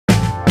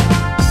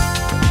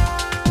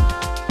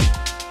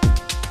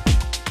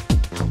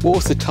What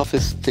was the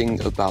toughest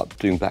thing about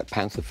doing Black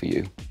Panther for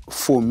you?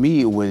 For me,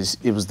 it was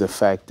the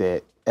fact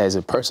that as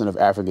a person of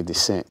African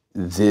descent,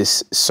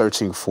 this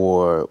searching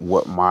for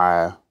what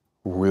my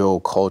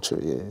real culture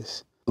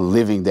is,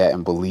 living that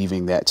and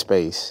believing that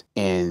space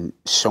and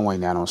showing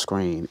that on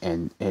screen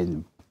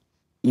and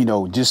you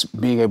know, just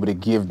being able to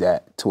give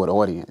that to an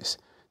audience,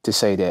 to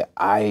say that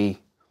I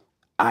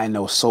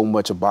know so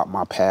much about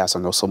my past, I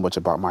know so much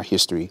about my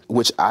history,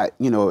 which I,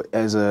 you know,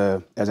 as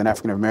an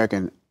African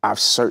American, I've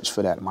searched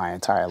for that my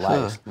entire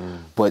life.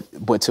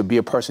 But to be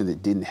a person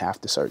that didn't have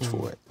to search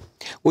for it.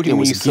 What do you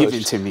mean was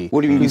given to me.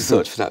 What do you mean you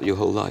searched for that your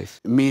whole life?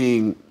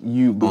 Meaning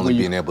you only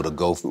being able to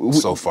go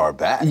so far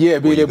back. Yeah,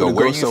 being able to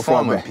go so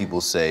far back. When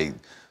people say,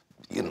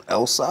 you know,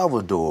 El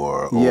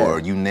Salvador, or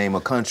you name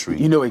a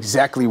country. You know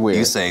exactly where.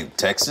 You say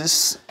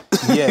Texas.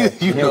 Yeah,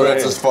 you know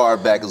that's as far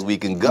back as we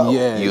can go.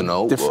 Yeah, you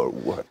know,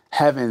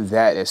 having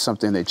that as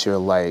something that you're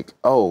like,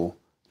 oh,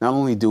 not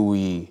only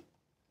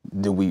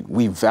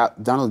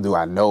not only do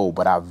I know,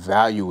 but I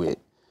value it.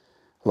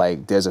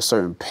 Like there's a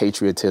certain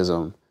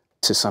patriotism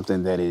to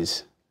something that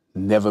is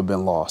never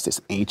been lost.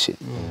 It's ancient.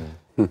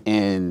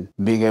 And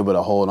being able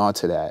to hold on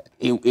to that,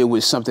 it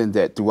was something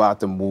that throughout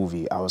the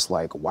movie, I was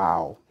like,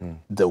 wow,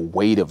 the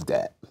weight of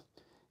that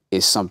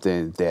is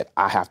something that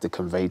I have to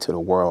convey to the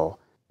world.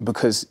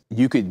 Because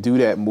you could do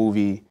that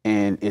movie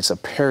and it's a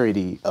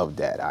parody of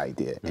that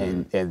idea,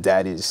 and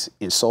that is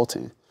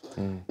insulting.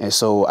 And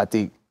so I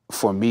think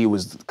for me, it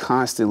was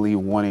constantly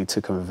wanting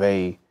to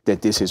convey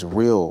that this is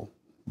real,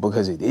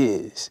 because it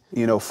is.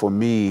 You know, for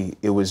me,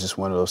 it was just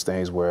one of those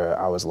things where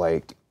I was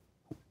like,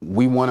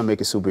 we want to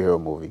make a superhero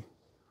movie,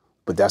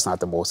 but that's not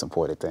the most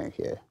important thing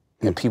here.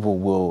 And people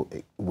will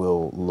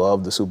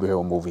love the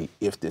superhero movie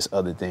if they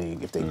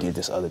get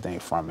this other thing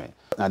from it.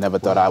 I never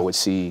thought I would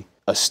see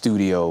a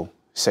studio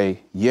say,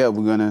 yeah,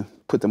 we're gonna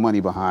put the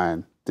money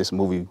behind this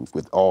movie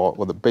with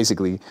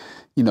basically,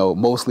 you know,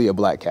 mostly a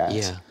black cast.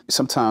 Yeah.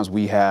 Sometimes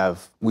we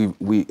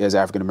as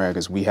African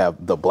Americans, we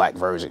have the black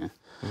version,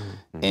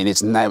 and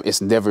it's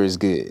never as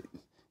good.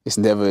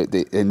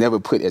 They never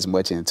put as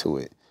much into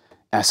it,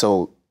 and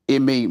so it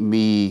made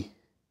me,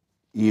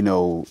 you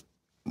know,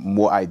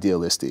 more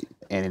idealistic,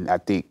 and I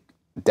think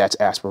that's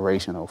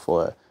aspirational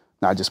for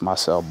not just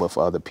myself, but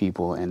for other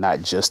people, and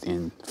not just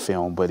in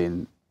film, but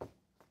in,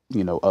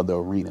 you know, other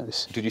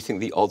arenas. Did you think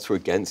the odds were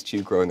against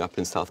you growing up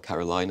in South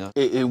Carolina?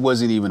 It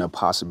wasn't even a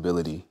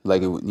possibility.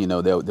 Like, you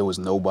know, there was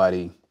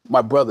nobody.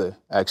 My brother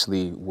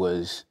actually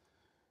was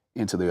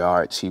into the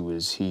arts.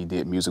 He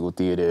did musical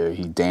theater,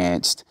 he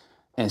danced.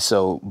 And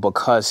so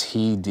because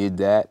he did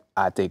that,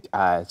 I think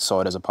I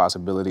saw it as a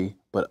possibility.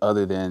 But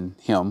other than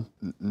him,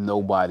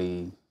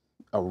 nobody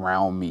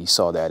around me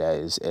saw that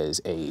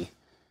as a,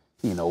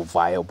 you know,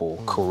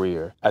 viable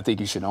career. I think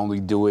you should only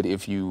do it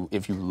if you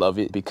love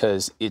it,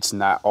 because it's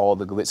not all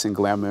the glitz and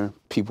glamour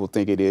people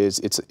think it is.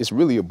 It's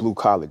really a blue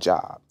collar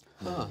job.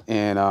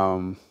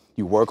 And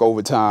you work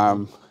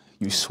overtime,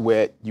 you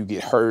sweat, you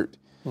get hurt.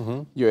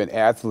 You're an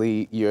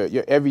athlete,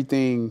 you're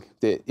everything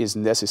that is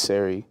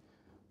necessary,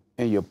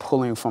 and you're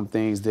pulling from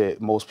things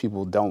that most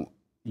people don't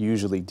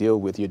usually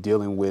deal with. You're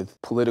dealing with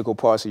political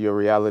parts of your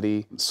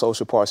reality,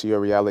 social parts of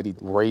your reality,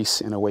 race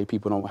in a way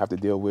people don't have to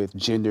deal with,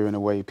 gender in a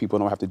way people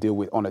don't have to deal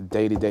with on a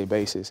day-to-day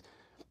basis.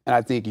 And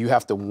I think you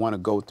have to want to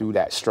go through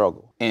that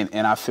struggle. And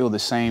I feel the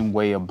same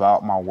way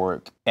about my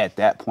work at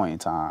that point in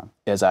time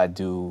as I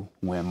do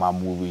when my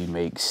movie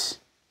makes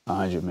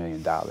 $100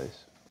 million.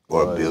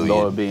 Or a billion.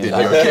 Or a billion.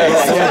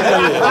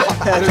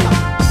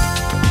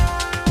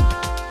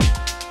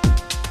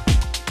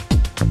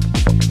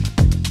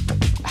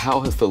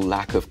 How has the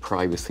lack of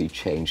privacy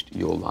changed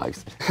your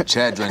lives?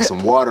 Chad drank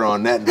some water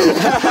on that note.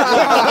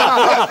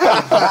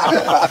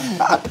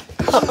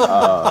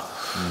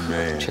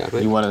 Man.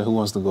 Chadwick? Who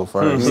wants to go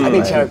first? I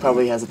think Chadwick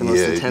probably has it the most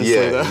intensely,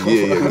 though.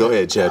 Yeah. Go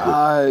ahead,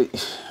 Chadwick.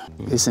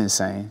 It's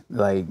insane.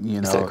 Like,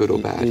 you know. Is that good or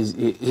bad?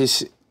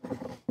 It's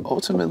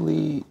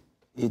ultimately,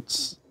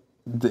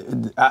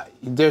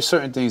 there's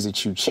certain things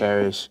that you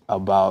cherish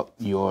about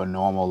your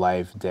normal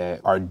life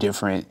that are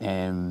different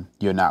and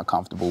you're not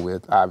comfortable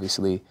with,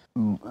 obviously.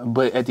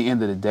 But at the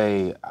end of the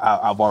day,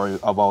 I've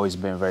always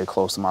been very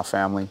close to my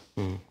family.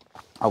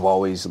 I've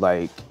always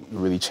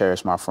really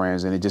cherished my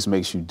friends, and it just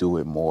makes you do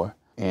it more.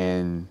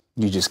 And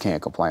you just can't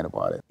complain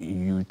about it.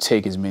 You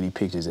take as many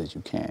pictures as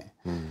you can.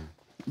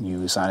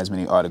 You sign as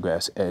many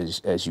autographs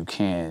as you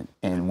can.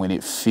 And when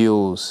it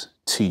feels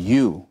to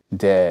you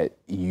that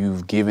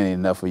you've given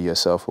enough of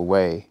yourself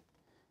away,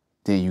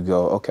 then you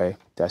go, okay,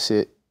 that's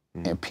it.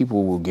 And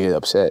people will get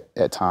upset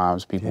at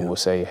times. People will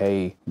say,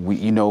 hey,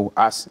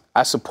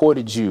 I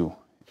supported you.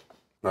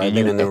 Right,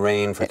 been in the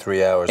rain for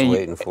 3 hours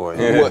waiting for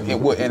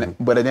you.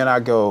 But then I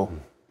go,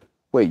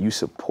 wait, you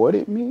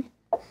supported me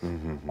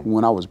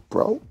when I was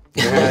broke?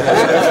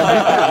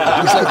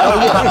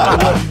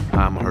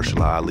 I'm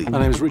Mahershala Ali. My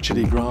name is Richard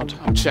E. Grant.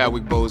 I'm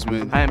Chadwick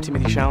Boseman. Hi, I'm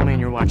Timothy Chalamet, and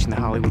you're watching The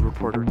Hollywood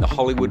Reporter. The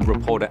Hollywood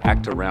Reporter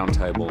Actor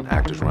Roundtable.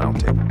 Actors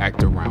Roundtable.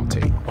 Actor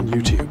Roundtable. On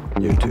YouTube.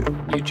 YouTube.